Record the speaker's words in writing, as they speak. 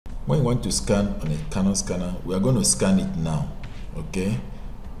when you want to scan on a Canon scanner, we are going to scan it now. Okay,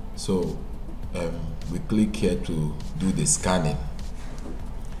 so we click here to do the scanning.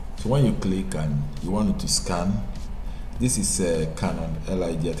 So when you click and you want it to scan, this is a Canon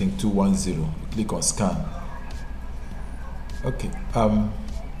Lide, I think 210. You click on scan. Okay,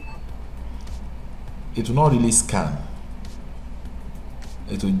 it will not really scan.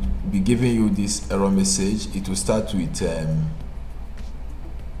 It will be giving you this error message. It will start with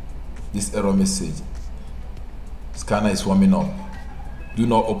this error message: scanner is warming up, do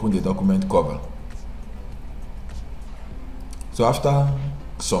not open the document cover. So after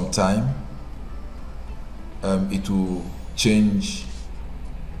some time, it will change.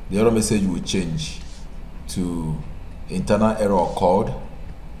 The error message will change to internal error code.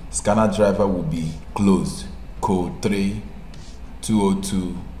 Scanner driver will be closed, code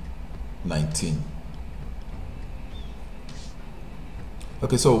 3-202-19.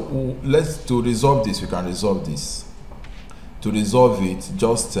 Okay, so to resolve this, we can resolve this. To resolve it,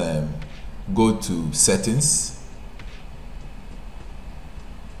 just go to settings.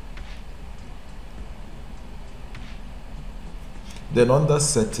 Then under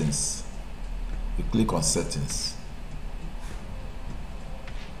settings, you click on settings.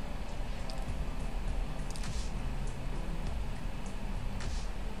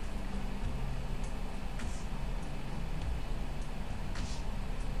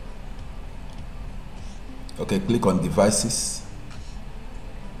 Okay, click on devices.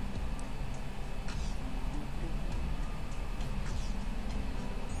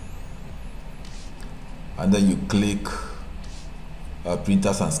 And then you click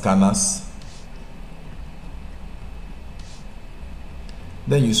printers and scanners.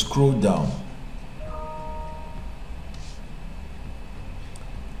 Then you scroll down.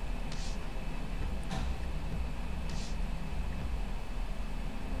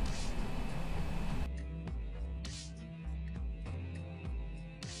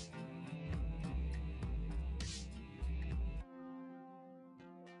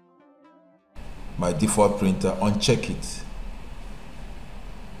 My default printer, uncheck it.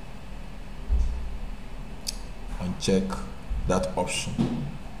 Uncheck that option.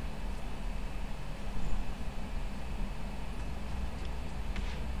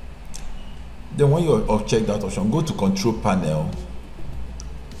 Then when you uncheck that option, go to control panel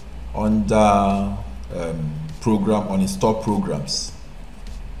under program, uninstall programs.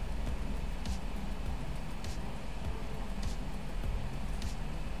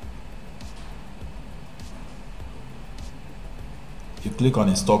 You click on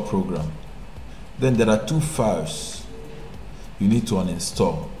install program. Then there are two files you need to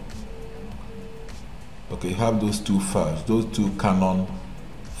uninstall. Okay, you have those two files, those two Canon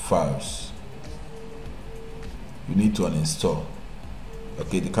files you need to uninstall.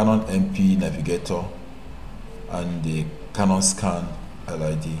 Okay, the Canon MP navigator and the Canon Scanner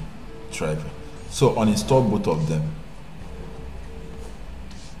Error driver. So uninstall both of them.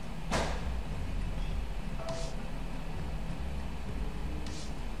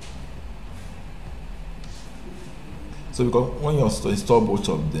 So because when you install both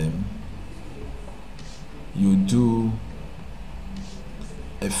of them, you do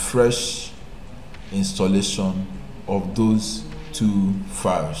a fresh installation of those two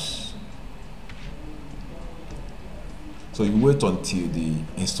files. So you wait until the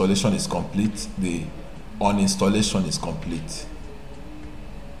installation is complete, the uninstallation is complete.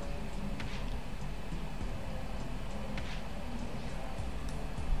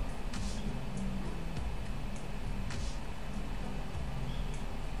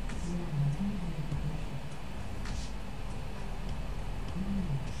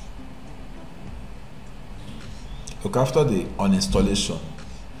 Okay, after the uninstallation,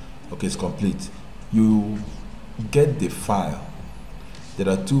 okay, it's complete, you get the file. There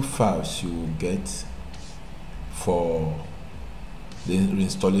are two files you will get for the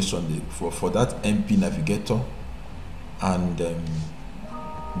reinstallation, for that MP navigator and the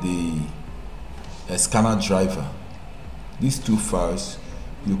scanner driver. These two files,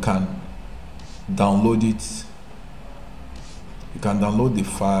 you can download it. You can download the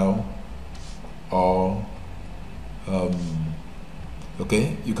file, or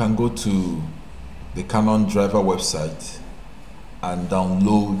okay, you can go to the Canon driver website and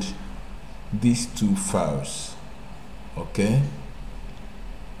download these two files. Okay,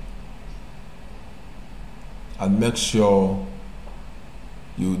 and make sure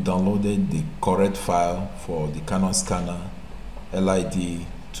you downloaded the correct file for the Canon Scanner Lide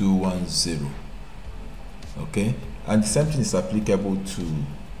 210. Okay, and the same thing is applicable to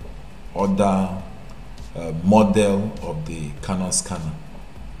other model of the Canon scanner.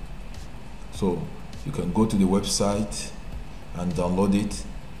 So you can go to the website and download it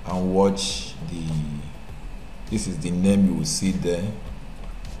and watch this is the name you will see there.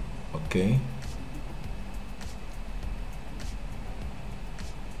 Okay,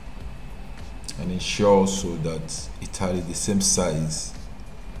 and ensure also that it has the same size.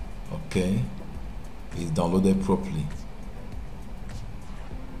 Okay, it's downloaded properly,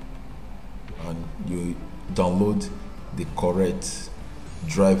 and you download the correct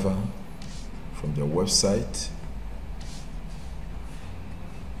driver from their website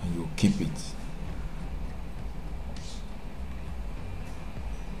and you keep it.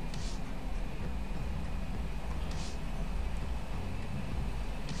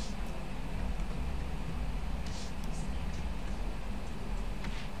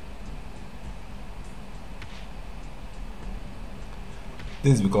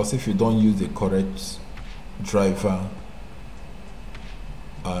 This is because if you don't use the correct driver,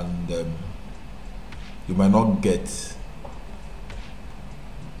 and you might not get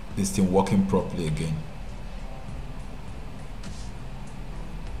this thing working properly again.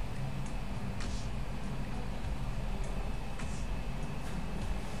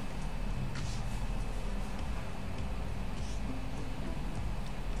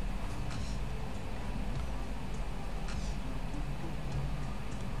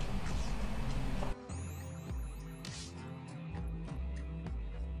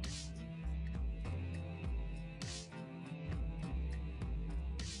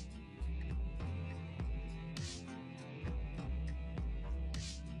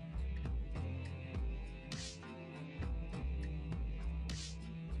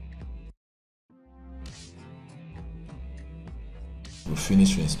 We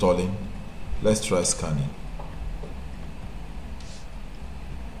finish installing. Let's try scanning.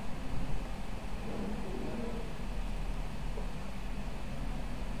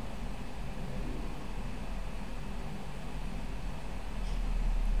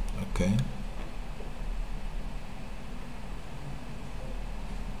 Okay.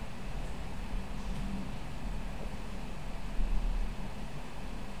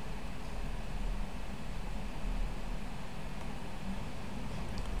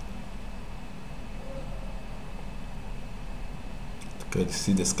 Okay,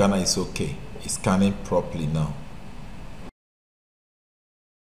 see the scanner is okay. It's scanning properly now.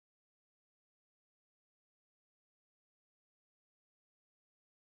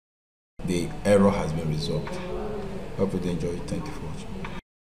 The error has been resolved. Hope you enjoyed. Thank you for watching.